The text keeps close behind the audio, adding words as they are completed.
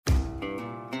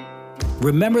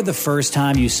Remember the first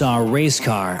time you saw a race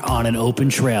car on an open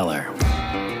trailer?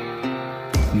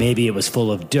 Maybe it was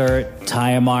full of dirt,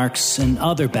 tire marks, and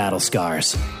other battle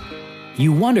scars.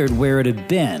 You wondered where it had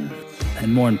been,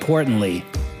 and more importantly,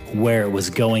 where it was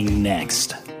going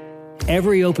next.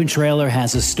 Every open trailer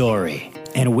has a story,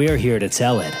 and we're here to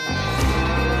tell it.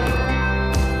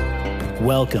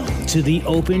 Welcome to the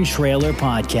Open Trailer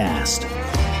Podcast.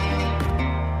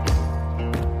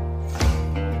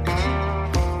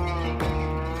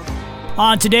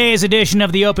 On today's edition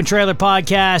of the Open Trailer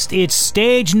Podcast, it's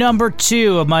stage number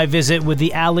 2 of my visit with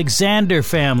the Alexander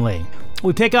family.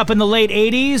 We pick up in the late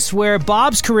 80s, where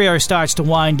Bob's career starts to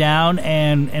wind down,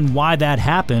 and why that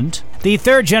happened. The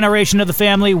third generation of the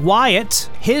family, Wyatt,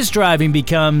 his driving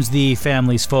becomes the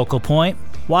family's focal point.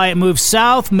 Wyatt moves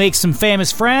south, makes some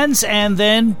famous friends, and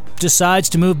then decides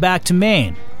to move back to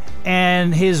Maine.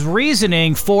 And his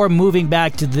reasoning for moving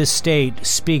back to this state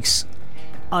speaks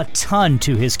a ton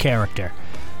to his character.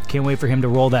 Can't wait for him to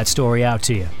roll that story out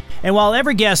to you. And while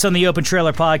every guest on the Open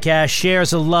Trailer Podcast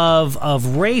shares a love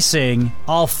of racing,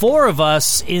 all 4 of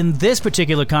us in this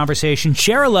particular conversation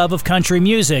share a love of country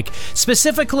music,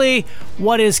 specifically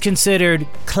what is considered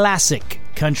classic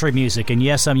country music. And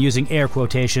yes, I'm using air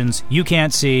quotations. You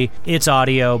can't see, it's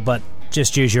audio, but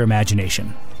just use your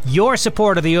imagination. Your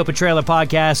support of the Open Trailer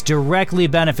Podcast directly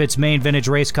benefits Maine Vintage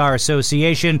Race Car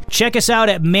Association. Check us out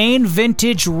at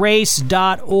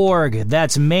mainvintagerace.org.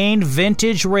 That's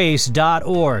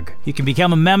mainvintagerace.org. You can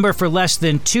become a member for less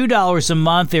than $2 a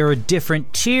month. There are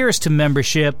different tiers to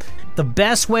membership. The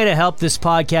best way to help this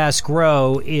podcast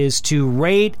grow is to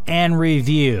rate and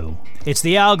review. It's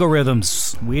the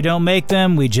algorithms. We don't make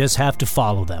them, we just have to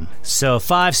follow them. So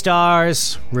 5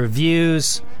 stars,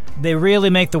 reviews, they really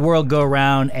make the world go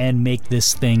around and make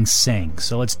this thing sing.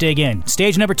 So let's dig in.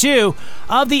 Stage number 2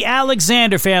 of the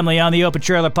Alexander family on the Open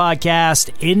Trailer Podcast.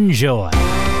 Enjoy.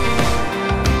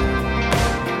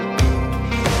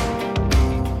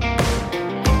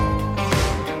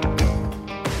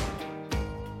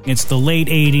 It's the late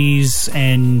 80s,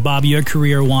 and Bob, your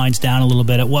career winds down a little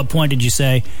bit. At what point did you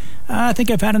say, I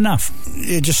think I've had enough?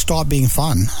 It just stopped being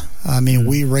fun. I mean,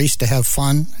 we raced to have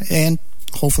fun and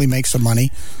hopefully make some money.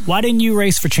 Why didn't you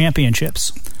race for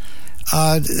championships?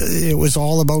 It was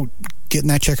all about getting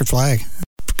that checkered flag.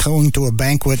 Going to a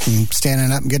banquet and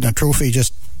standing up and getting a trophy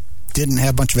just didn't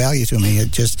have much value to me.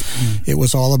 It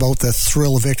was all about the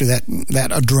thrill of victory, that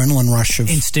adrenaline rush of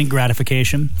instant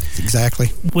gratification. Exactly.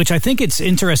 Which I think it's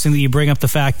interesting that you bring up the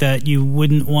fact that you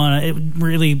wouldn't want to,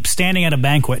 really standing at a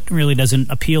banquet really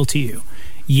doesn't appeal to you.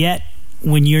 Yet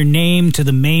when you're named to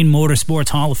the Maine Motorsports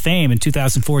Hall of Fame in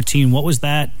 2014, what was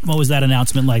that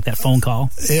announcement like, that phone call?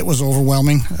 It was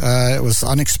overwhelming. It was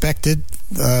unexpected.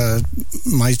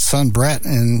 My son Brett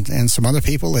and some other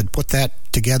people had put that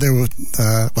together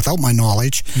without my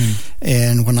knowledge.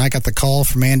 And when I got the call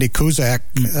from Andy Kuzak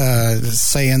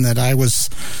saying that I was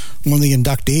one of the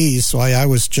inductees, so I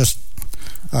was just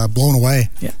blown away.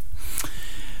 Yeah.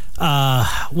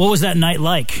 What was that night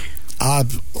like?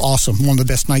 Awesome. One of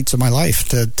the best nights of my life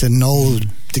to know,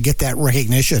 to get that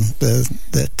recognition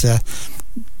that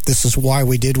this is why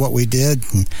we did what we did.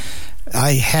 And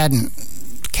I hadn't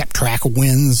kept track of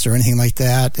wins or anything like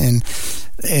that, and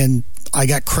I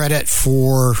got credit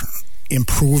for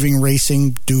improving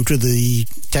racing due to the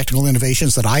technical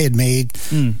innovations that I had made.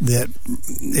 That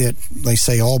they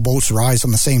say all boats rise on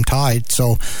the same tide.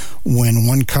 So when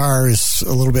one car is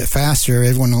a little bit faster,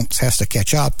 everyone else has to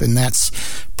catch up, and that's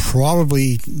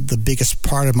probably the biggest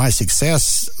part of my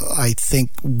success. I think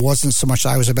wasn't so much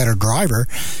I was a better driver,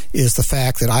 is the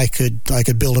fact that I could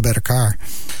build a better car.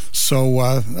 So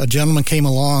a gentleman came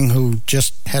along who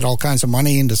just had all kinds of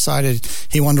money and decided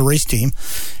he wanted a race team.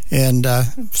 And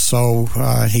so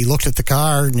he looked at the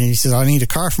car and he said, I need a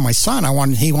car for my son.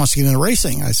 He wants to get into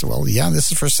racing. I said, well, yeah, this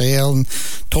is for sale, and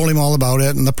told him all about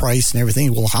it and the price and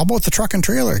everything. Well, how about the truck and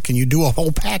trailer? Can you do a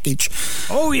whole package?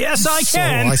 Oh, yes, I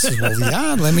can. So I said, well,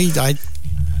 yeah, let me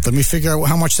figure out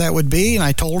how much that would be. And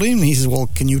I told him. He said, well,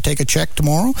 can you take a check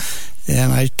tomorrow?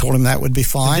 And I told him that would be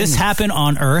fine. Did this happen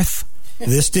on Earth?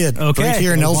 This did. Okay. Right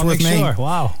here in Ellsworth, Maine. Sure.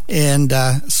 Wow. And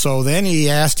so then he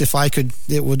asked if I could,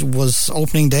 was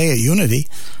opening day at Unity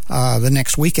the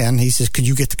next weekend. He says, could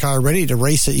you get the car ready to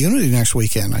race at Unity next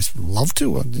weekend? I said, love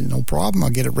to. No problem.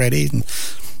 I'll get it ready. And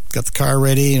got the car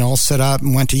ready and all set up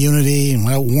and went to Unity and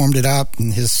warmed it up.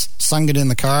 And his son got in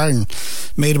the car and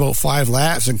made about 5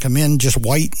 laps and come in just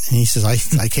white. And he says,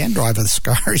 I can't drive this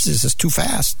car. He says, it's too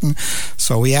fast. And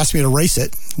so he asked me to race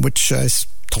it, which I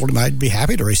told him I'd be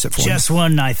happy to race it for him. Just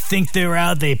when I think they're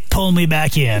out, they pull me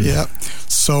back in. Yeah.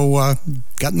 So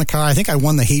got in the car. I think I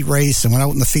won the heat race and went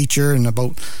out in the feature. And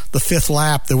about the 5th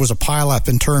lap, there was a pileup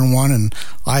in turn 1, and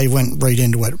I went right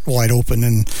into it wide open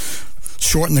and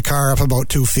shortened the car up about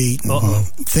 2 feet, and,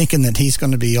 thinking that he's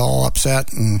going to be all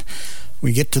upset. And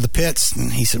we get to the pits,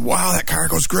 and he said, "Wow, that car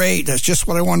goes great. That's just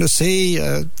what I wanted to see.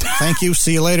 Thank you.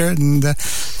 See you later. And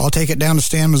I'll take it down to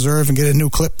Stan Meserve and get a new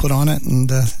clip put on it."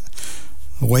 And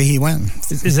away he went.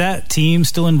 Is that team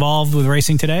still involved with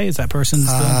racing today? Is that person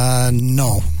still?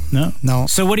 No.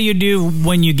 So what do you do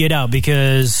when you get out?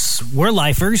 Because we're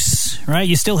lifers, right?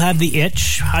 You still have the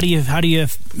itch. How do you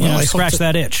scratch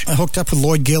that itch? I hooked up with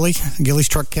Lloyd Gillies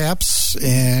Truck Caps,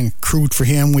 and crewed for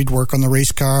him. We'd work on the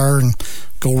race car and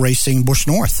go racing Bush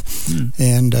North.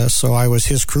 And so I was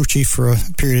his crew chief for a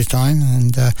period of time,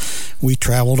 and we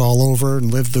traveled all over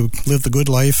and lived the good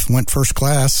life, went first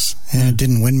class, and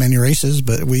didn't win many races,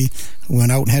 but we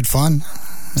went out and had fun.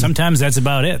 Sometimes that's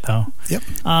about it, though. Yep.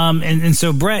 And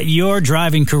so, Brett, your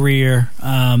driving career,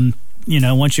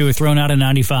 once you were thrown out of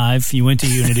 95, you went to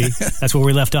Unity. That's where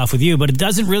we left off with you. But it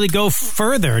doesn't really go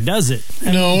further, does it?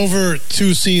 No, over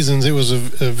 2 seasons, it was a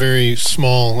very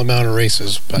small amount of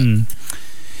races. But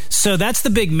So that's the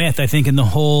big myth, I think, in the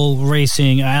whole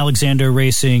racing, Alexander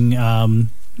racing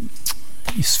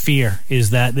sphere,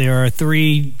 is that there are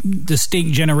 3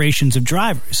 distinct generations of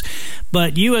drivers.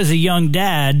 But you, as a young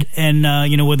dad, and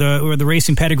with a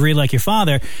racing pedigree like your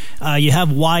father, you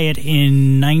have Wyatt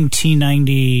in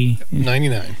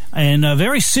 1999, and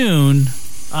very soon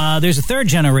there's a 3rd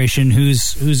generation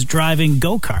who's driving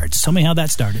go-karts. Tell me how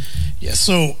that started. Yeah,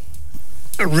 so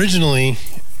originally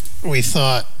we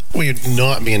thought we would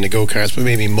not be into go-karts, but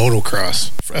maybe motocross.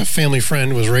 A family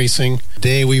friend was racing. The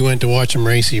day we went to watch him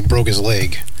race, he broke his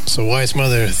leg. So Wyatt's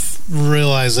mother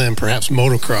realized then perhaps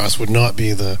motocross would not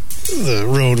be the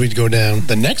road we'd go down.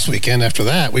 The next weekend after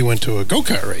that, we went to a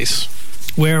go-kart race.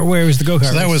 Where was the go-kart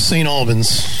race? So that was St.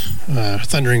 Albans,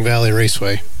 Thundering Valley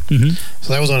Raceway. Mm-hmm.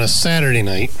 So that was on a Saturday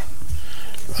night.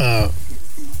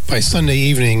 By Sunday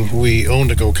evening, we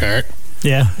owned a go-kart.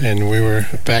 Yeah. And we were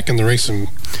back in the racing.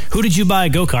 Who did you buy a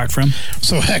go-kart from?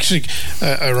 So actually,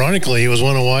 ironically, it was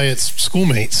one of Wyatt's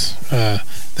schoolmates.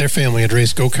 Their family had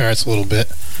raced go-karts a little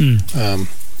bit.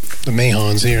 The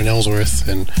Mahons here in Ellsworth,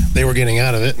 and they were getting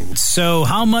out of it. So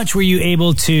how much were you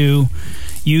able to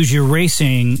use your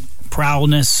racing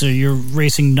prowess or your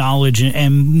racing knowledge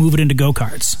and move it into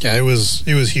go-karts? Yeah, it was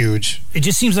huge. It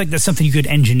just seems like that's something you could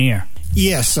engineer.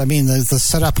 Yes, I mean, the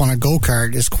setup on a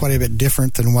go-kart is quite a bit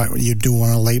different than what you do on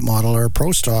a late model or a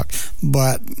pro stock,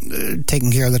 but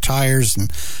taking care of the tires and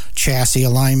chassis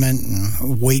alignment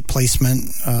and weight placement,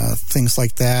 things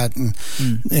like that,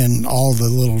 and all the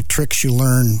little tricks you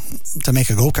learn to make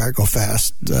a go-kart go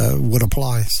fast would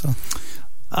apply. So,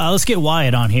 let's get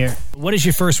Wyatt on here. What is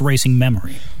your first racing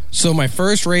memory? So my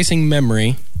first racing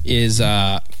memory is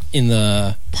in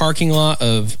the parking lot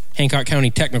of Hancock County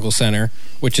Technical Center,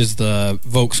 which is the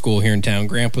Voke school here in town.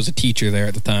 Gramp was a teacher there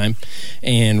at the time,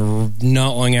 and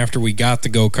not long after we got the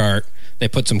go-kart, they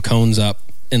put some cones up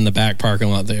in the back parking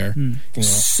lot there.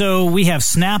 So we have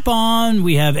Snap-on,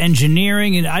 we have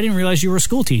engineering, and I didn't realize you were a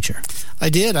school teacher. I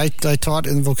did. I taught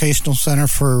in the vocational center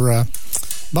for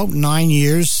about 9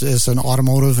 years as an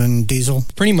automotive and diesel.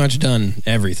 Pretty much done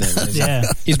everything. Yeah.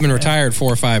 He's been retired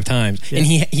 4 or 5 times. Yeah. And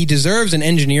he deserves an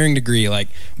engineering degree, like,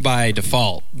 by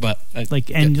default. But like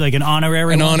an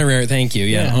honorary one? Honorary, thank you.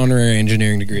 Yeah, honorary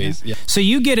engineering degrees. Yeah. So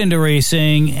you get into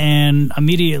racing, and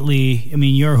immediately,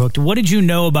 you're hooked. What did you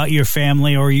know about your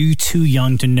family, or are you too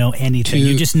young to know anything?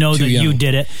 You just know that you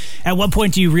did it. At what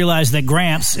point do you realize that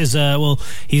Gramps is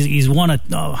he's won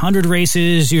 100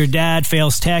 races, your dad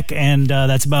fails tech, and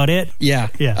that's about it?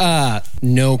 Yeah.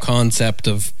 No concept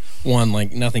of one,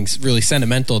 like nothing really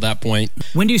sentimental at that point.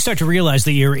 When do you start to realize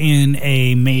that you're in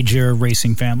a major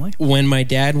racing family? When my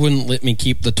dad wouldn't let me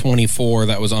keep the 24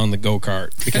 that was on the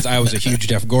go-kart, because I was a huge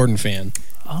Jeff Gordon fan.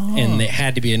 Oh. And it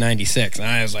had to be a 96, and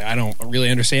I was like, I don't really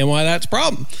understand why that's a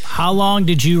problem. How long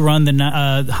did you run the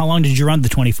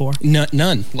 24?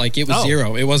 None. Like, it was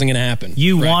zero. It wasn't going to happen.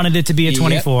 You wanted it to be a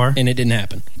 24, and it didn't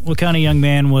happen. What kind of young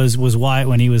man was Wyatt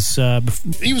when he was?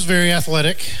 He was very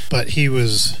athletic, but he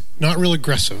was not real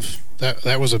aggressive.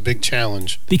 That was a big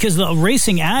challenge. Because the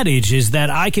racing adage is that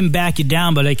I can back you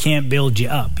down, but I can't build you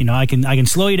up. I can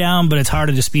slow you down, but it's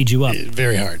harder to speed you up.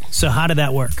 Very hard. So how did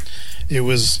that work?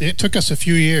 It took us a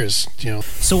few years,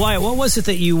 So what was it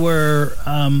that you were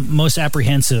most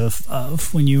apprehensive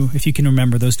of if you can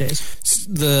remember those days?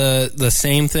 The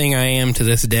same thing I am to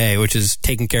this day, which is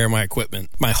taking care of my equipment.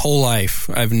 My whole life,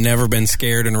 I've never been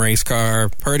scared in a race car,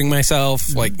 hurting myself.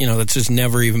 Mm-hmm. That's just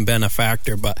never even been a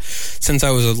factor. But since I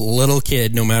was a little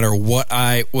kid, no matter what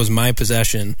was my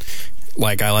possession,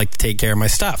 I like to take care of my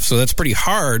stuff. So that's pretty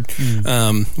hard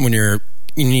when you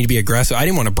need to be aggressive. I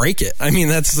didn't want to break it. I mean,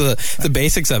 that's the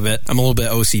basics of it. I'm a little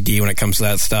bit OCD when it comes to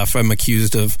that stuff. I'm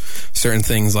accused of certain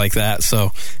things like that.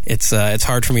 So it's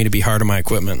hard for me to be hard on my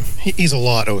equipment. He's a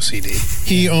lot OCD.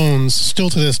 He owns, still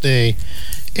to this day,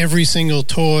 every single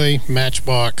toy,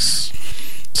 Matchbox.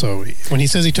 So when he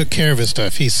says he took care of his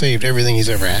stuff, he saved everything he's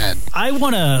ever had. I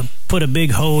want to put a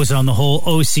big hose on the whole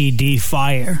OCD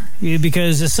fire,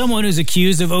 because as someone who's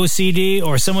accused of OCD,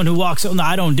 or someone who walks, no,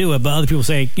 I don't do it, but other people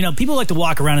say, people like to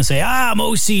walk around and say, I'm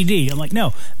OCD. I'm like,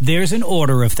 no, there's an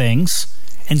order of things,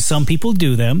 and some people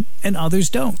do them and others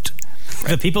don't.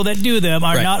 Right. The people that do them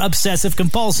are not obsessive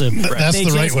compulsive. That's they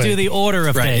the right just way. do the order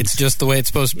of things. It's just the way it's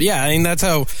supposed to be. Yeah, I mean, that's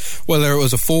how, whether it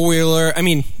was a four-wheeler,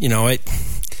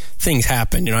 things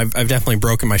happen. I've definitely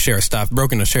broken my share of stuff,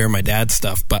 broken a share of my dad's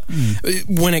stuff. But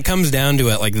when it comes down to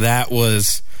it, I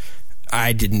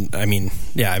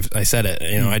said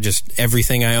it. I just,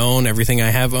 everything I own, everything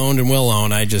I have owned and will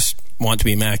own, I just want to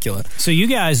be immaculate. So you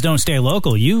guys don't stay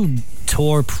local. You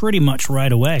tour pretty much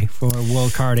right away for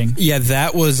World Karting. Yeah,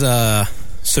 that was, Dad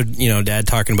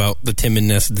talking about the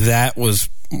timidness, that was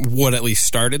what at least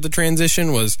started the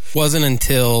transition. Wasn't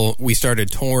until we started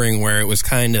touring where it was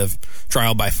kind of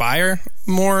trial by fire,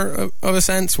 more of a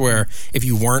sense, where if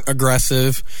you weren't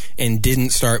aggressive and didn't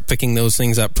start picking those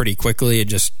things up pretty quickly,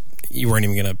 you weren't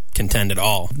even going to contend at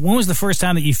all. When was the first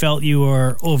time that you felt you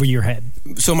were over your head?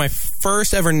 So my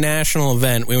first ever national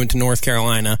event, we went to North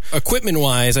Carolina.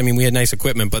 Equipment-wise, we had nice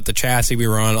equipment, but the chassis we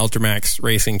were on, Ultramax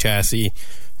racing chassis,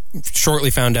 shortly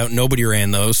found out nobody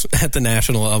ran those at the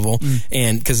national level,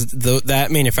 and because that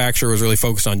manufacturer was really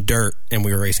focused on dirt and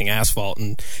we were racing asphalt,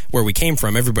 and where we came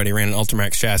from, everybody ran an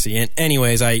Ultramax chassis. And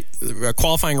anyways,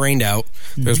 qualifying rained out.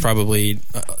 There was probably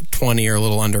 20 or a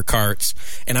little under carts,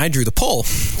 and I drew the pole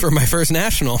for my first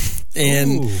national,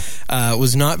 and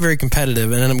was not very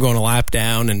competitive, and ended up going a lap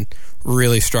down and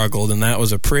really struggled, and that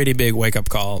was a pretty big wake-up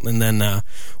call. And then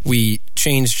we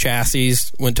changed chassis,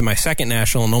 went to my second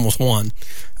national and almost won.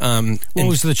 What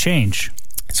was the change?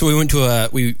 So we went to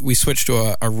we switched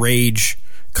to a Rage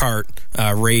kart,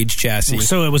 Rage chassis.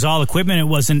 So it was all equipment, it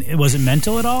wasn't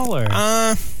mental at all,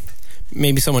 or?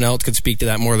 Maybe someone else could speak to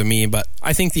that more than me, but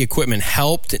I think the equipment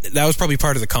helped. That was probably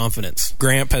part of the confidence.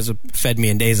 Gramp has fed me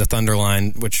in Days of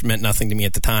Thunderline, which meant nothing to me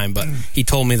at the time, but he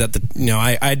told me that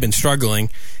I had been struggling,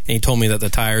 and he told me that the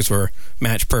tires were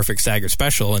match perfect staggered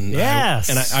special, and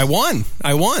yes, I won.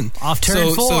 Off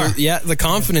turn 4. So yeah, the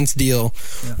confidence deal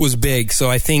was big. So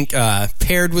I think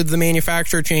paired with the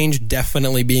manufacturer change,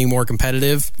 definitely being more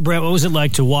competitive. Brett, what was it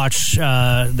like to watch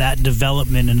that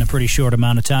development in a pretty short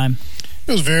amount of time?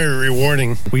 It was very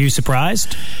rewarding. Were you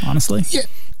surprised, honestly? Yeah.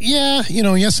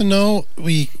 Yes and no.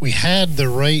 We had the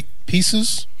right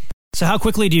pieces. So how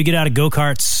quickly do you get out of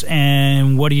go-karts,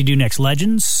 and what do you do next?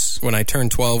 Legends? When I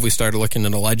turned 12, we started looking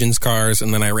into Legends cars,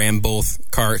 and then I ran both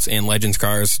karts and Legends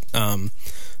cars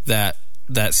that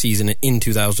season in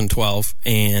 2012,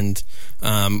 and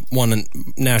won a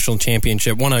national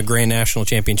championship, won a Grand National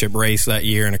Championship race that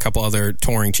year, and a couple other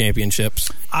touring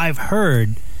championships. I've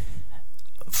heard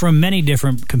from many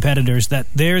different competitors that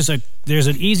there's an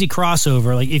easy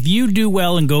crossover. Like, if you do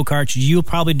well in go-karts, you'll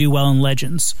probably do well in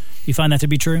Legends. You find that to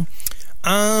be true?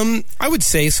 I would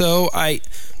say so.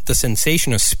 The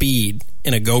sensation of speed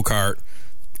in a go-kart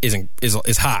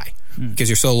is high because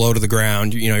you're so low to the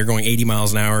ground. You're going 80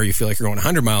 miles an hour. You feel like you're going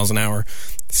 100 miles an hour.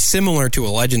 Similar to a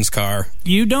Legends car.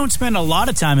 You don't spend a lot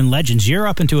of time in Legends. You're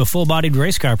up into a full-bodied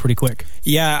race car pretty quick.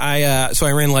 Yeah, so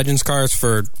I ran Legends cars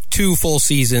for 2 full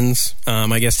seasons.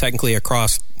 I guess technically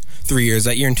across 3 years.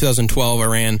 That year in 2012, I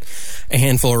ran a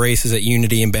handful of races at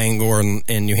Unity in Bangor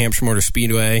and New Hampshire Motor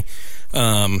Speedway,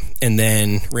 and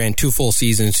then ran 2 full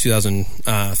seasons,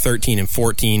 2013 and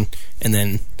 14, and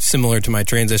then similar to my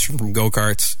transition from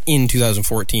go-karts, in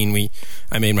 2014,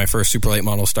 I made my first super late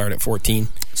model start at 14.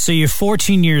 So you're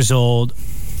 14 years old.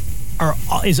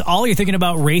 Is all you're thinking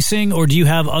about racing, or do you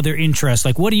have other interests?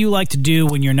 Like, what do you like to do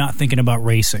when you're not thinking about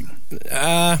racing?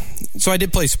 So I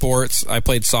did play sports. I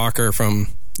played soccer from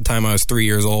the time I was 3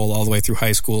 years old all the way through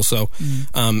high school. So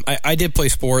I did play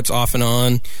sports off and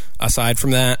on aside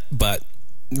from that, but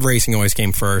racing always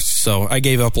came first. So I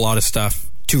gave up a lot of stuff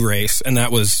to race, and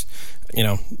that was,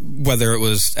 whether it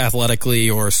was athletically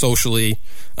or socially,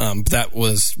 that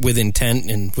was with intent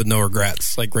and with no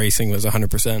regrets. Like racing was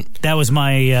 100%. That was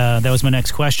my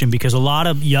next question, because a lot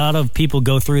of people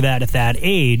go through that at that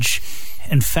age.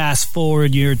 And fast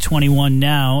forward, you're 21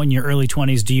 now, in your early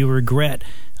 20s. Do you regret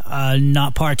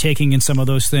not partaking in some of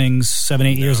those things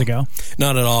 7-8 years ago?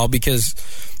 Not at all, because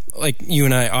like you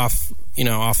and I off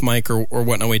mic or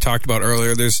whatnot we talked about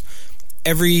earlier, there's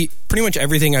pretty much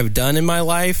everything I've done in my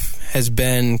life has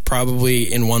been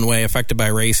probably in one way affected by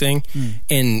racing.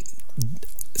 And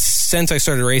since I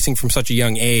started racing from such a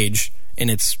young age, and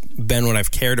it's been what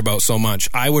I've cared about so much,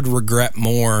 I would regret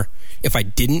more if I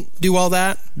didn't do all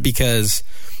that, because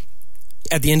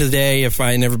at the end of the day, if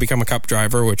I never become a cup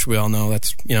driver, which we all know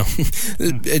that's,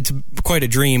 it's quite a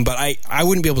dream, but I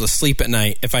wouldn't be able to sleep at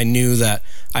night if I knew that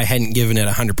I hadn't given it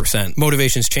 100%.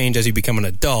 Motivations change as you become an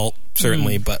adult,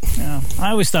 certainly, but... Yeah.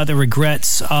 I always thought the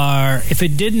regrets are, if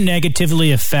it didn't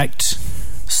negatively affect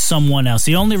someone else.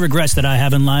 The only regrets that I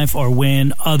have in life are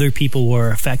when other people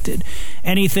were affected.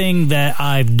 Anything that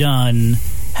I've done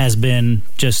has been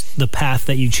just the path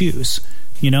that you choose.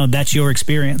 That's your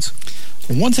experience.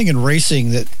 One thing in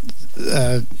racing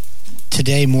that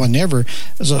today more than ever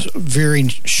is a very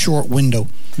short window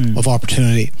of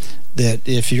opportunity. That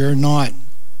if you're not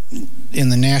in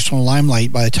the national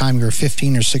limelight by the time you're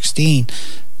 15 or 16,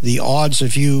 the odds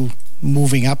of you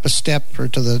moving up a step or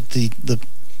to the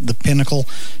pinnacle,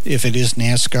 if it is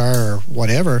NASCAR or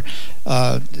whatever,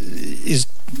 is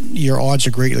your odds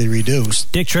are greatly reduced.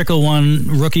 Dick Trickle won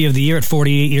Rookie of the Year at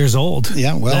 48 years old.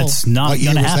 Yeah, well, that's not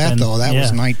going to happen. What year was that, though? That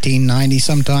was 1990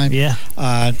 sometime. Yeah.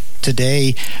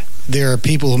 Today, there are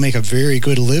people who make a very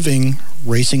good living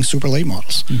racing super late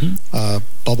models.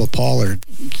 Bubba Pollard.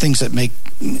 Things that make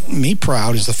me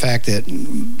proud is the fact that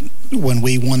when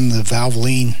we won the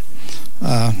Valvoline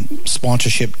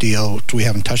sponsorship deal, which we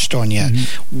haven't touched on yet,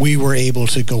 we were able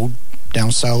to go down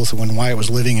south when Wyatt was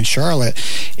living in Charlotte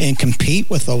and compete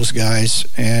with those guys,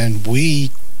 and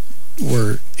we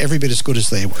were every bit as good as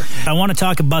they were. I want to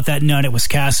talk about that night at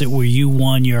Wiscasset where you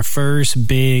won your first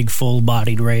big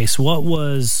full-bodied race. What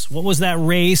was that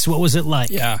race? What was it like?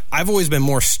 Yeah, I've always been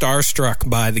more starstruck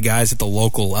by the guys at the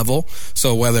local level.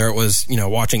 So whether it was,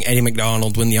 watching Eddie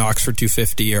McDonald win the Oxford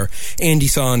 250 or Andy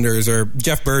Saunders or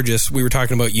Jeff Burgess, we were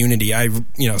talking about Unity.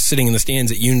 Sitting in the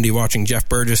stands at Unity watching Jeff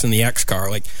Burgess in the X car,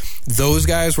 like those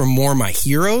guys were more my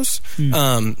heroes.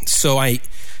 So I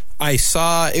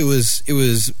saw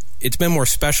it's been more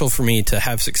special for me to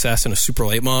have success in a super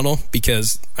late model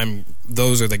because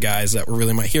those are the guys that were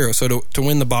really my heroes. So to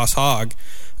win the Boss Hog,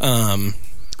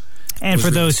 and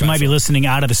for those who might be listening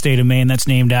out of the state of Maine, that's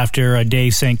named after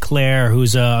Dave St. Clair,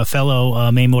 who's a fellow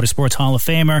Maine Motorsports Hall of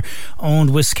Famer, owned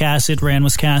Wiscasset, ran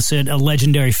Wiscasset, a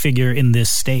legendary figure in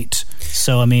this state.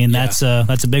 So, that's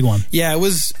a big one. Yeah, it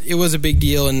was a big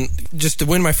deal, and just to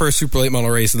win my first super late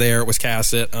model race there at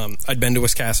Wiscasset, I'd been to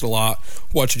Wiscasset a lot,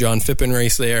 watched John Phippen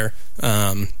race there,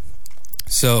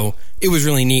 so it was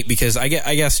really neat because I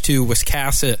guess too,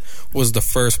 Wiscasset was the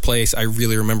first place I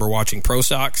really remember watching pro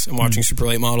stocks and watching super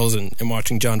late models and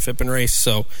watching John Phippen race.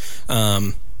 So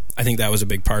I think that was a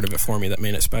big part of it for me that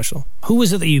made it special. Who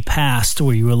was it that you passed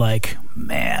where you were like,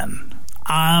 man,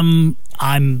 I'm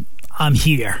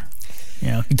here?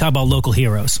 You talk about local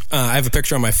heroes. I have a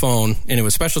picture on my phone, and it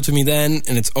was special to me then,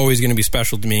 and it's always going to be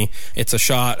special to me. It's a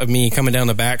shot of me coming down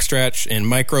the backstretch, and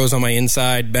Mike Rose on my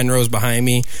inside, Ben Rose behind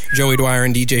me, Joey Dwyer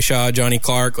and DJ Shaw, Johnny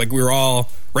Clark. Like, we were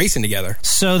all racing together.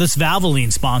 So this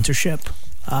Valvoline sponsorship,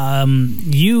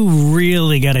 you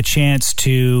really got a chance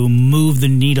to move the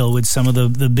needle with some of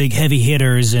the big heavy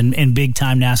hitters and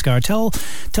big-time NASCAR.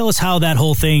 Tell us how that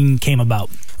whole thing came about.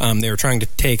 They were trying to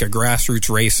take a grassroots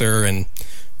racer and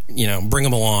bring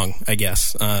them along, I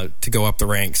guess, to go up the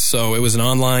ranks. So it was an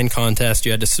online contest.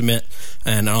 You had to submit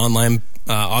an online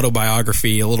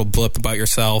autobiography, a little blip about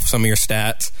yourself, some of your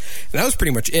stats. And that was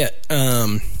pretty much it.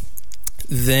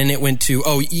 Then it went to,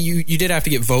 you did have to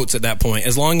get votes at that point.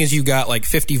 As long as you got like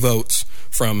 50 votes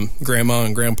from grandma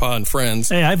and grandpa and friends.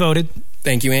 Hey, I voted.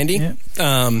 Thank you, Andy. Yeah.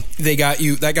 That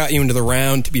got you into the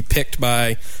round to be picked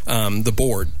by the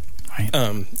board. Right.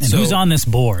 And who's on this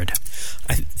board?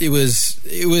 It was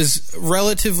a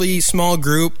relatively small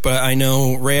group, but I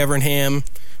know Ray Evernham,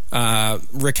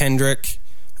 Rick Hendrick,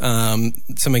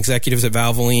 some executives at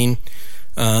Valvoline.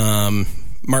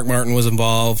 Mark Martin was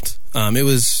involved.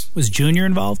 Was Junior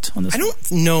involved on this? I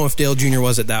don't know if Dale Jr.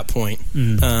 was at that point,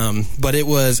 but it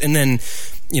was, and then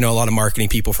a lot of marketing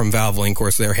people from Valvoline, of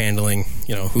course, they're handling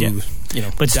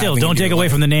But still, don't take away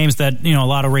from the names that a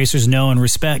lot of racers know and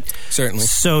respect. Certainly.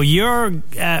 So you're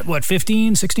at what,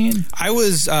 15, 16? I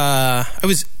was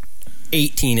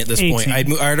 18 at this 18. point.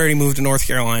 I'd already moved to North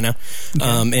Carolina,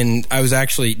 and I was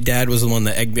actually, Dad was the one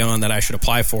that egged me on that I should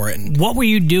apply for it. And What were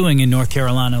you doing in North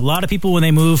Carolina? A lot of people, when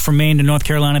they move from Maine to North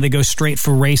Carolina, they go straight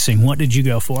for racing. What did you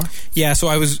go for? yeah, so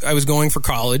I was going for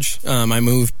college. I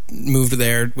moved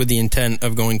there with the intent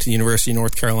of going to the University of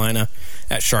North Carolina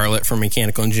at Charlotte for a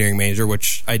mechanical engineering major,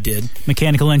 which I did.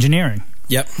 Mechanical engineering.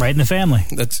 Yep. Right in the family.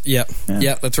 Yeah,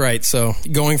 that's right. So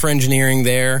going for engineering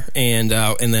there, and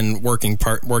then working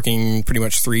pretty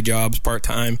much 3 jobs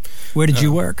part-time. Where did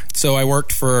you work? So I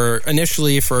worked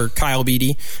initially for Kyle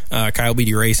Beatty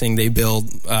Racing. They build,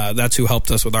 that's who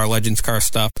helped us with our Legends car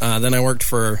stuff. Then I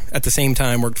at the same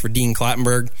time worked for Dean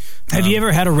Klattenberg. Have you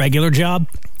ever had a regular job?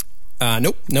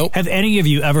 Nope. Have any of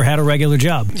you ever had a regular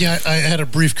job? Yeah, I had a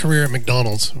brief career at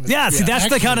McDonald's. Yeah, see, that's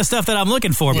the kind of stuff that I'm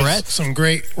looking for, Brett. Some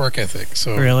great work ethic.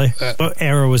 So Really? What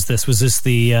era was this? Was this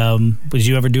the, did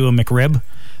you ever do a McRib?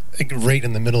 right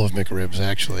in the middle of McRibs,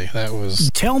 actually. That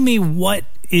was... Tell me, what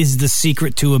is the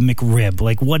secret to a McRib?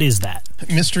 Like, what is that?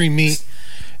 Mystery meat.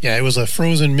 Yeah, it was a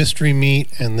frozen mystery meat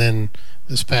and then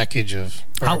this package of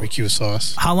barbecue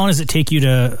sauce. How long does it take you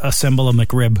to assemble a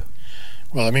McRib?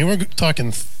 Well, I mean, we're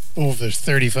talking over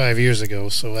 35 years ago,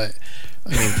 so I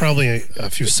mean, probably a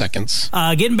few seconds.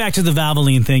 Getting back to the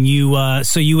Valvoline thing,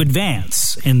 you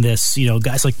advance in this. You know,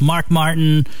 guys like Mark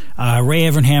Martin, Ray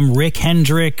Evernham, Rick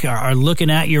Hendrick are looking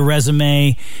at your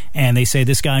resume, and they say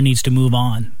this guy needs to move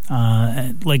on.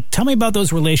 Tell me about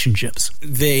those relationships.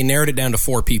 They narrowed it down to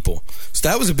 4 people, so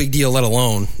that was a big deal. Let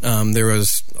alone there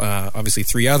was obviously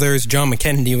 3 others. John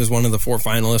McKennedy was one of the 4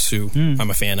 finalists, who I'm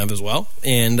a fan of as well,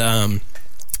 and.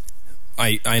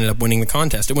 I ended up winning the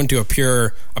contest. It went to a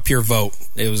pure vote.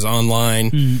 It was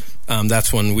online.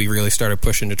 That's when we really started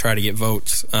pushing to try to get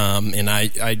votes. And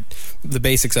I the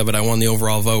basics of it, I won the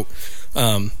overall vote,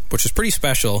 which was pretty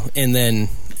special. And then,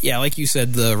 yeah, like you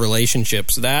said, the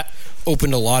relationships, that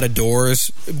opened a lot of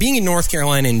doors. Being in North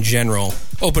Carolina in general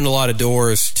opened a lot of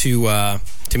doors to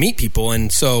meet people, and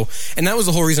that was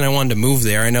the whole reason I wanted to move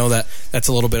there. I know that's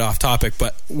a little bit off topic,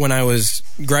 but when I was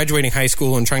graduating high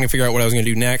school and trying to figure out what I was going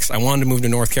to do next, I wanted to move to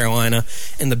North Carolina,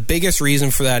 and the biggest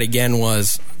reason for that, again,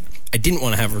 was I didn't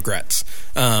want to have regrets.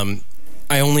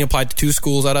 I only applied to 2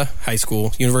 schools out of high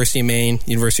school, University of Maine,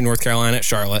 University of North Carolina at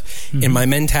Charlotte, and my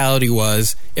mentality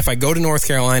was, if I go to North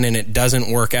Carolina and it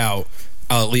doesn't work out,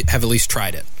 I'll have at least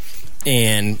tried it.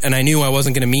 And I knew I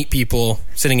wasn't going to meet people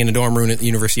sitting in a dorm room at the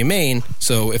University of Maine,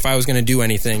 so if I was going to do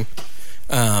anything,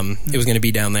 it was going to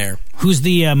be down there. Who's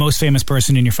the most famous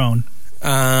person in your phone?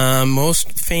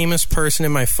 Most famous person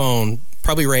in my phone,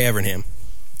 probably Ray Evernham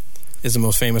is the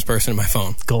most famous person in my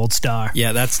phone. Gold Star.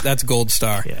 Yeah, that's Gold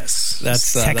Star. Yes,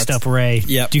 that's up Ray.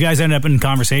 Yep. Do you guys end up in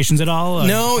conversations at all?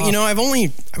 No, I've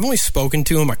only spoken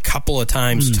to him a couple of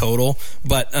times total,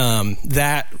 but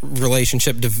that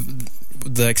relationship.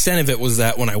 The extent of it was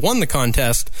that when I won the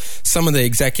contest, some of the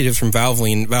executives from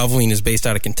Valvoline is based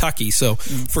out of Kentucky, so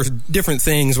for different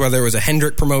things, whether it was a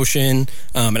Hendrick promotion,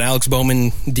 an Alex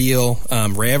Bowman deal,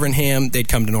 Ray Evernham, they'd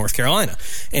come to North Carolina,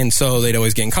 and so they'd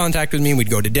always get in contact with me.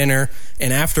 We'd go to dinner,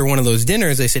 and after one of those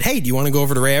dinners, they said, "Hey, do you want to go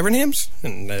over to Ray Evernham's?"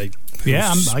 And I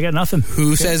got nothing.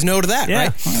 Who says no to that,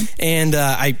 right? Right. And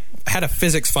I had a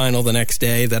physics final the next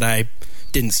day that I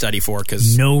didn't study for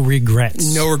because No regrets.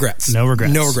 So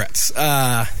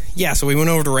we went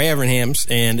over to Ray Evernham's,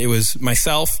 and it was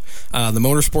myself, the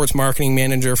motorsports marketing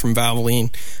manager from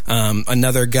Valvoline,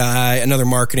 another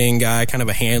marketing guy, kind of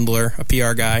a handler, a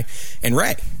PR guy, and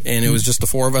Ray. And it was just the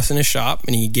 4 of us in his shop,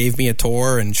 and he gave me a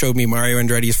tour and showed me Mario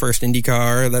Andretti's first Indy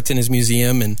car that's in his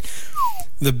museum. And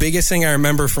the biggest thing I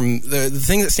remember from the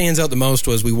thing that stands out the most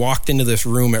was we walked into this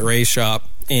room at Ray's shop,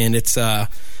 and it's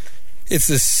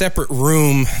this separate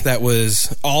room that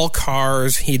was all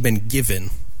cars he'd been given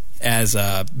as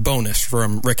a bonus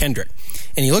from Rick Hendrick.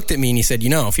 And he looked at me and he said,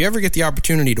 if you ever get the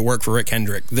opportunity to work for Rick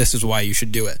Hendrick, this is why you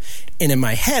should do it. And in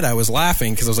my head, I was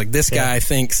laughing because I was like, this guy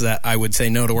thinks that I would say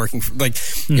no to working for...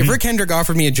 If Rick Hendrick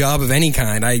offered me a job of any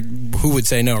kind, who would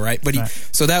say no, right? But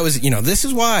so that was, this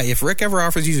is why, if Rick ever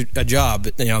offers you a job,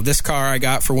 this car I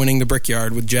got for winning the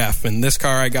Brickyard with Jeff, and this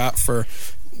car I got for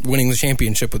winning the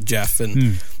championship with Jeff,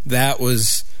 and that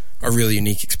was a really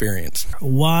unique experience.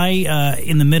 Why,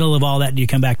 in the middle of all that, do you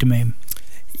come back to Maine?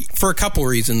 For a couple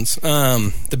reasons.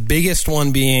 The biggest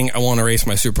one being I want to race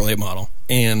my Super Late model.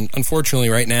 And unfortunately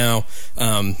right now,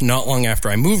 not long after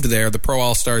I moved there, the Pro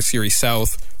All-Star Series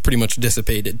South pretty much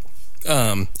dissipated.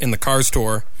 And the Cars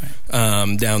Tour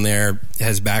down there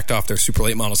has backed off their Super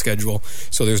Late model schedule.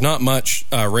 So there's not much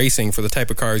racing for the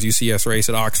type of cars you see us race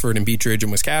at Oxford and Beech Ridge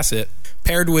and Wiscasset.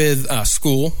 Paired with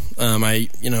school,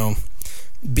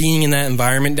 being in that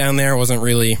environment down there wasn't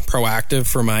really proactive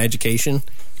for my education.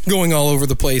 going all over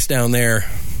the place down there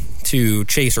to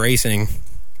chase racing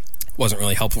wasn't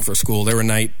really helpful for school. There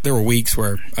were weeks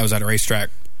where I was at a racetrack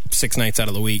 6 nights out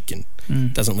of the week,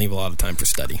 and doesn't leave a lot of time for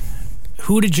study.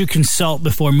 Who did you consult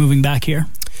before moving back here?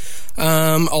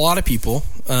 A lot of people,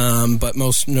 but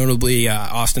most notably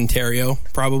Austin Theriault,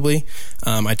 probably.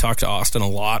 I talked to Austin a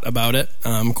lot about it.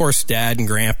 Of course, Dad and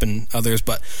Gramp and others,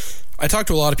 but I talked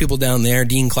to a lot of people down there.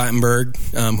 Dean Clattenburg,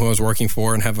 who I was working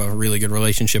for and have a really good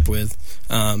relationship with.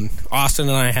 Austin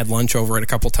and I had lunch over it a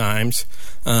couple times.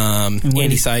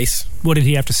 Andy Seiss. What did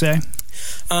he have to say?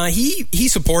 He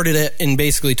supported it and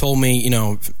basically told me,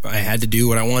 I had to do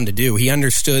what I wanted to do. He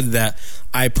understood that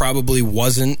I probably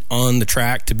wasn't on the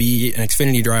track to be an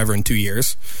Xfinity driver in 2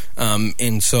 years.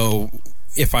 And so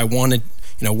if I wanted,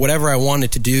 whatever I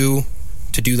wanted to do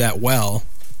that well,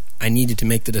 I needed to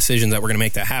make the decisions that were going to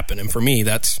make that happen. And for me,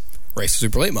 that's race a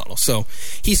super late model. So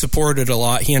he supported it a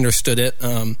lot. He understood it.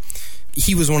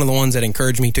 He was one of the ones that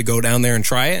encouraged me to go down there and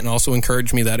try it, and also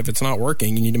encouraged me that if it's not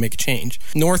working, you need to make a change.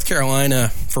 North Carolina,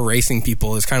 for racing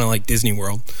people, is kind of like Disney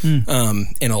World. And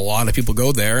a lot of people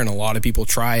go there, and a lot of people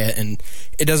try it, and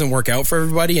it doesn't work out for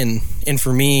everybody. And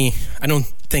for me, I don't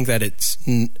think that it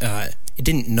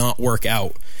didn't not work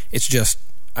out. It's just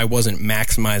I wasn't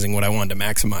maximizing what I wanted to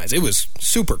maximize. It was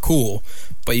super cool,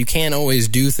 but you can't always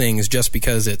do things just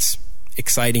because it's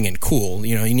exciting and cool.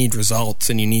 You need results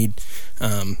and you need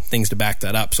things to back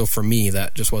that up. So for me,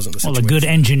 that just wasn't the situation. Well, a good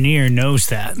engineer knows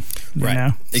that.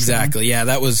 Right. Exactly. So. Yeah,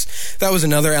 that was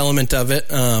another element of it.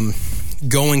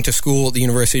 Going to school at the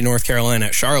University of North Carolina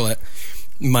at Charlotte,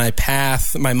 my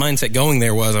mindset going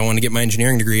there was I want to get my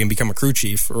engineering degree and become a crew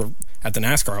chief or at the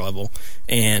NASCAR level.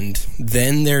 And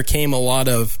then there came a lot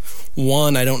of,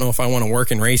 I don't know if I want to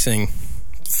work in racing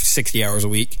 60 hours a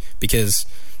week because,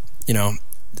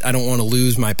 I don't want to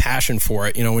lose my passion for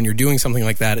it. When you're doing something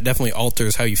like that, it definitely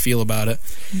alters how you feel about it.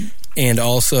 And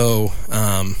also,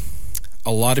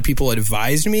 a lot of people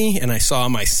advised me, and I saw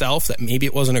myself that maybe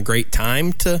it wasn't a great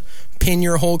time to pin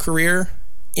your whole career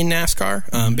in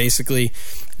NASCAR. Basically,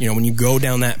 when you go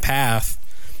down that path,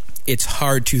 it's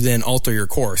hard to then alter your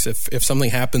course. If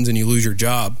something happens and you lose your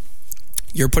job,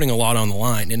 you're putting a lot on the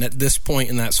line. And at this point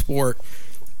in that sport,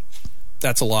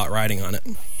 that's a lot riding on it.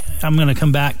 I'm going to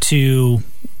come back to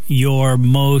your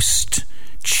most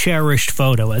cherished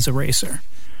photo as a racer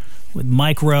with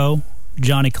Mike Rowe,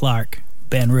 Johnny Clark,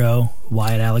 Ben Rowe,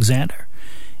 Wyatt Alexander.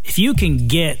 If you can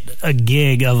get a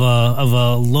gig of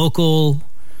a local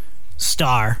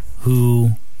star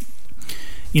who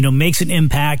makes an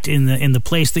impact in the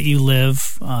place that you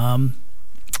live,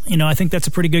 I think that's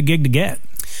a pretty good gig to get.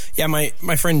 Yeah,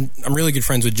 my friend, I'm really good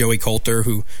friends with Joey Coulter,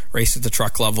 who raced at the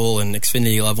truck level and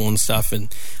Xfinity level and stuff.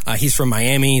 And he's from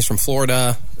Miami, he's from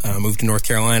Florida, moved to North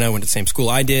Carolina, went to the same school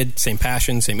I did, same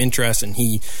passion, same interest, and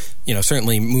he,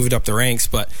 certainly moved up the ranks.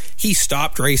 But he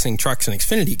stopped racing trucks and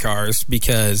Xfinity cars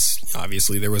because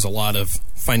obviously there was a lot of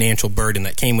financial burden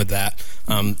that came with that,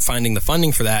 finding the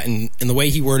funding for that. And the way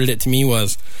he worded it to me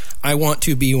was, I want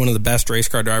to be one of the best race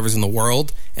car drivers in the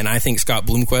world, and I think Scott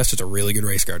Bloomquist is a really good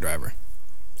race car driver.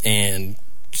 And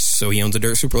so he owns a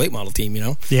dirt super late model team,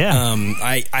 Yeah.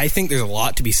 I think there's a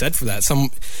lot to be said for that. Some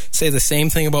say the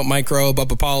same thing about Mike Rowe,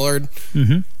 Bubba Pollard.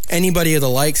 Anybody of the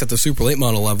likes at the super late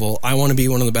model level, I want to be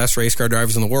one of the best race car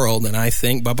drivers in the world, and I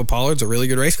think Bubba Pollard's a really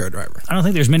good race car driver. I don't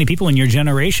think there's many people in your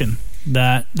generation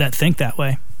that think that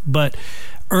way. But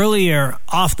earlier,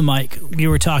 off the mic, you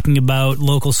were talking about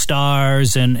local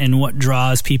stars and what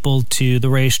draws people to the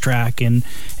racetrack and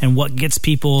what gets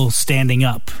people standing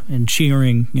up and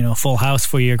cheering, full house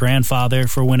for your grandfather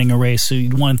for winning a race. So he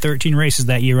won 13 races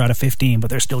that year out of 15, but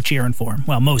they're still cheering for him.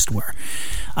 Well, most were.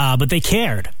 But they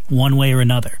cared one way or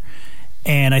another.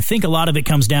 And I think a lot of it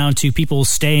comes down to people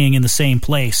staying in the same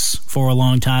place for a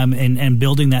long time and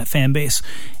building that fan base.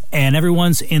 And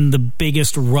everyone's in the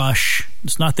biggest rush.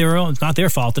 It's not their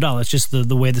fault at all. It's just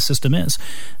the way the system is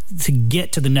to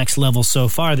get to the next level so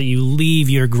far that you leave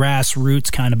your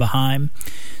grassroots kind of behind.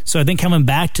 So I think coming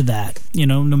back to that,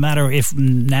 no matter if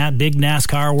big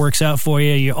NASCAR works out for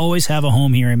you, you always have a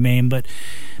home here in Maine. But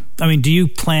I mean, do you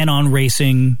plan on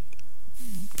racing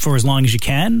for as long as you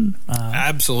can?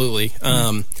 Absolutely.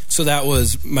 So that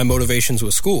was my motivations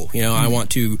with school. I want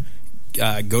to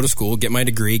go to school, get my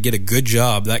degree, get a good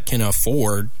job that can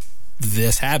afford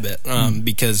this habit.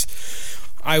 Because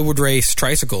I would race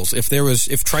tricycles.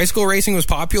 If tricycle racing was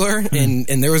popular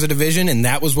and there was a division and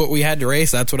that was what we had to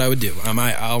race, that's what I would do.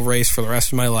 I'll race for the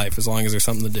rest of my life as long as there's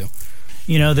something to do.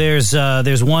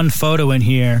 There's one photo in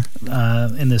here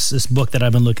in this book that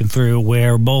I've been looking through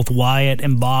where both Wyatt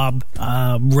and Bob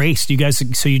raced. You guys,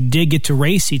 so you did get to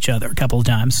race each other a couple of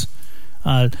times.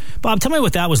 Bob, tell me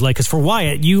what that was like, because for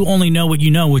Wyatt, you only know what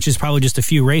you know, which is probably just a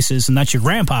few races, and that's your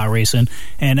grandpa racing.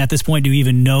 And at this point, do you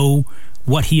even know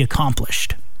what he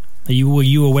accomplished? Were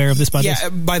you aware of this by this? Yeah,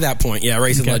 by that point, yeah,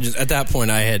 Racing Legends. At that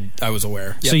point, I was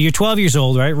aware. Yep. So you're 12 years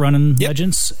old, right, running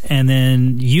Legends? And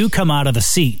then you come out of the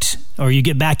seat, or you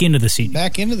get back into the seat.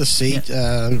 Back into the seat.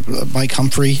 Mike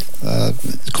Humphrey,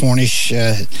 Cornish,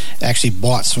 actually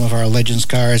bought some of our Legends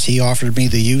cars. He offered me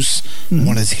the use of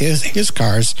one of his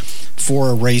cars for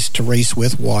a race to race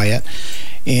with Wyatt.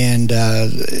 And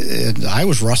I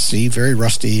was rusty, very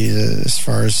rusty as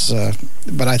far as,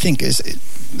 but I think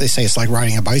they say it's like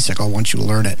riding a bicycle once you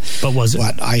learn it. But was it?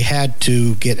 But I had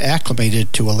to get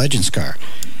acclimated to a Legends car.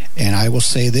 And I will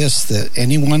say this, that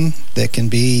anyone that can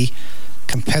be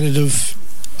competitive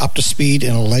up to speed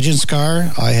in a Legends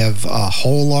car, I have a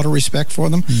whole lot of respect for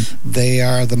them. They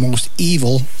are the most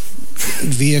evil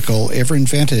vehicle ever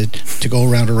invented to go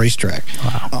around a racetrack.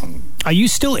 Wow. Are you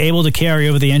still able to carry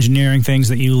over the engineering things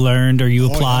that you learned or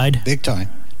you applied? Yeah, big time.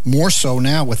 More so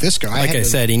now with this guy. Like I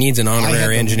said, he needs an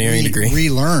honorary engineering degree.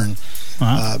 Relearn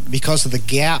because of the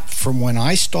gap from when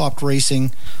I stopped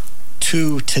racing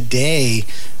to today.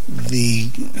 The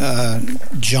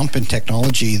jump in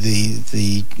technology,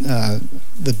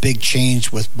 the big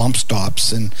change with bump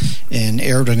stops and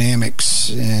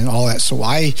aerodynamics and all that. So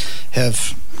I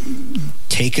have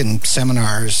taken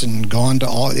seminars and gone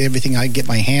to everything I get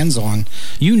my hands on.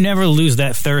 You never lose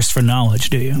that thirst for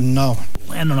knowledge, do you? No.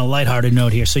 And on a lighthearted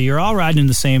note here, so you're all riding in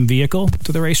the same vehicle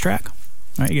to the racetrack?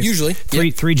 Right, usually.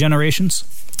 Three generations.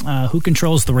 Who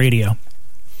controls the radio?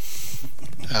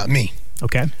 Me.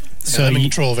 Okay. So I'm in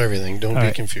control of everything. Don't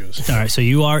be confused. All right. So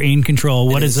you are in control.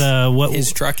 What is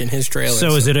his truck and his trailer?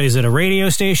 So is it a radio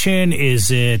station? Is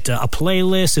it a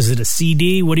playlist? Is it a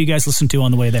CD? What do you guys listen to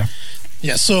on the way there?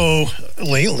 Yeah. So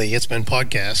lately it's been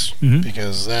podcasts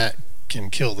because that can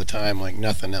kill the time like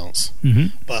nothing else.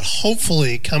 But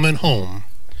hopefully coming home,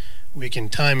 we can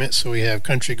time it so we have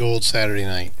Country Gold Saturday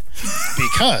night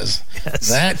because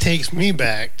that takes me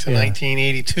back to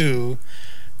 1982.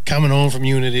 Coming home from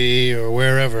Unity or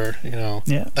wherever,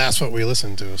 that's what we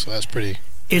listen to. So that's pretty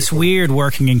It's cool. Weird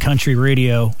working in country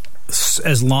radio.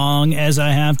 As long as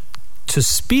I have to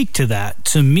speak to that,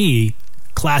 to me,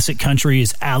 classic country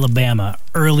is Alabama,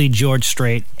 early George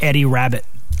Strait, Eddie Rabbitt,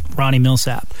 Ronnie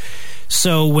Millsap.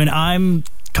 So when I'm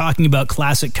talking about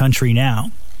classic country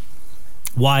now,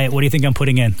 Wyatt, what do you think I'm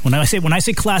putting in? When I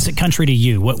say classic country to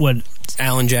you, what?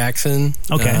 Alan Jackson.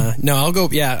 Okay. No, I'll go.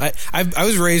 Yeah, I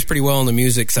was raised pretty well on the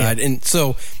music side, and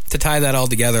so to tie that all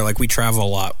together, like we travel a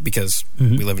lot because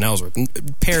we live in Ellsworth,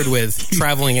 paired with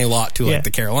traveling a lot to like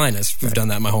the Carolinas. We've done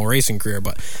that my whole racing career,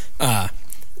 but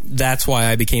that's why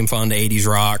I became fond of 80s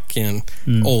rock and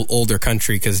older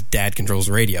country because Dad controls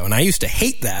the radio, and I used to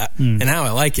hate that, and now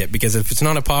I like it because if it's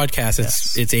not a podcast,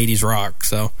 it's 80s rock,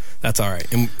 so that's all right.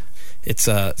 And it's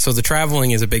so the traveling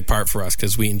is a big part for us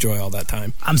because we enjoy all that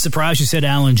time. I'm surprised you said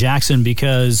Alan Jackson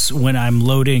because when I'm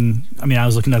loading, I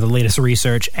was looking at the latest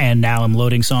research and now I'm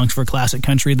loading songs for classic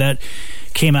country that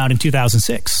came out in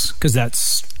 2006 because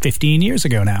that's 15 years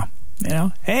ago now.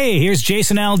 Hey, here's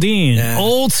Jason Aldean,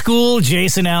 old school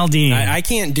Jason Aldean. I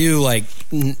can't do like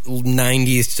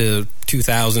 90s to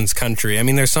 2000s country.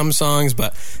 There's some songs,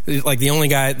 but like the only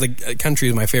guy, like country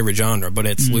is my favorite genre, but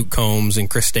it's Luke Combs and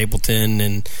Chris Stapleton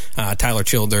and Tyler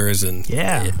Childers and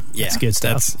that's good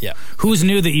stuff. That's Who's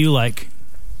new that you like?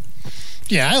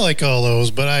 Yeah, I like all those,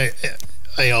 but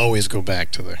I always go back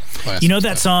to the classic. You know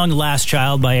that song "Last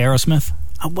Child" by Aerosmith?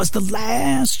 I was the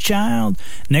last child.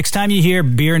 Next time you hear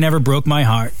Beer Never Broke My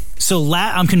Heart. So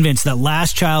I'm convinced that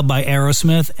Last Child by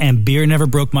Aerosmith and Beer Never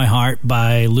Broke My Heart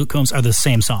by Luke Combs are the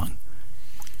same song.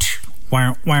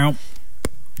 Go,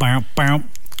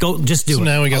 just do it. So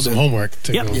now we got some homework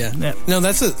to go. Yeah. No,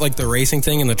 that's like the racing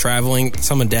thing and the traveling.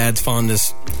 Some of Dad's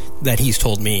fondest that he's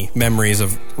told me, memories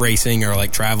of racing or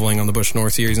like traveling on the Busch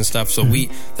North Series and stuff. So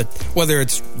whether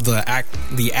it's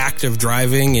the act of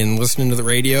driving and listening to the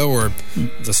radio or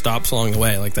the stops along the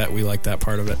way, like that, we like that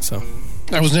part of it. So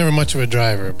I was never much of a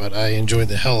driver, but I enjoyed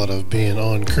the hell out of being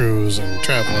on cruise and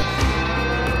traveling.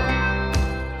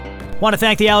 Want to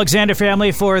thank the Alexander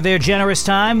family for their generous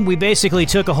time. We basically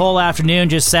took a whole afternoon,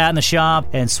 just sat in the shop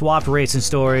and swapped racing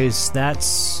stories.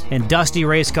 And dusty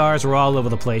race cars were all over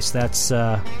the place. That's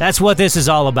what this is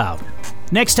all about.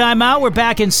 Next time out, we're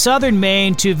back in southern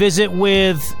Maine to visit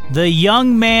with the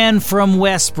young man from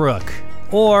Westbrook,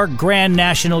 or Grand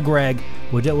National Greg,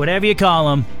 whatever you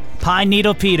call him, Pine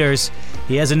Needle Peters.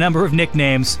 He has a number of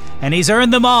nicknames, and he's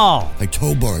earned them all. I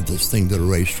tow-barred this thing to the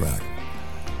racetrack.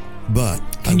 But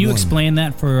can you explain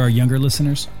that for our younger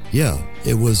listeners? Yeah,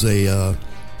 it was a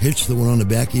hitch that went on the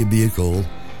back of your vehicle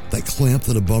that clamp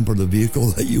to the bumper of the vehicle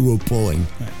that you were pulling.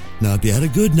 Right. Now, if you had a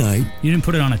good night... You didn't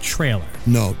put it on a trailer.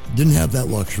 No, didn't have that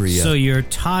luxury yet. So your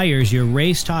tires, your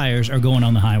race tires, are going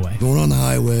on the highway. Going on the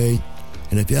highway,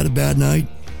 and if you had a bad night,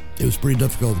 it was pretty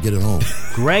difficult to get it home.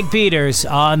 Greg Peters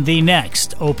on the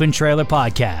next Open Trailer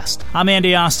Podcast. I'm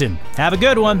Andy Austin. Have a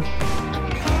good one.